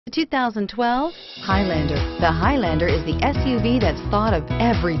2012 Highlander. The Highlander is the SUV that's thought of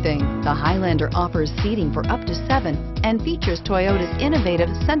everything. The Highlander offers seating for up to 7 and features Toyota's innovative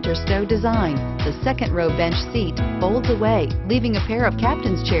center stow design. The second row bench seat folds away, leaving a pair of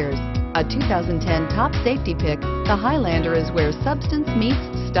captain's chairs. A 2010 top safety pick, the Highlander is where substance meets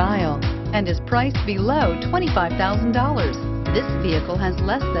style and is priced below $25,000. This vehicle has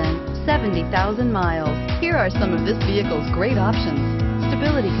less than 70,000 miles. Here are some of this vehicle's great options: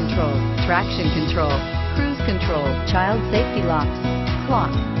 stability control, traction control, cruise control, child safety locks,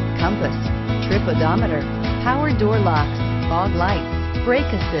 clock, compass, trip odometer, power door locks, fog lights, brake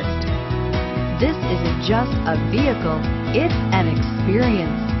assist. This isn't just a vehicle, it's an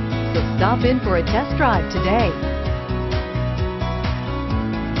experience. So stop in for a test drive today.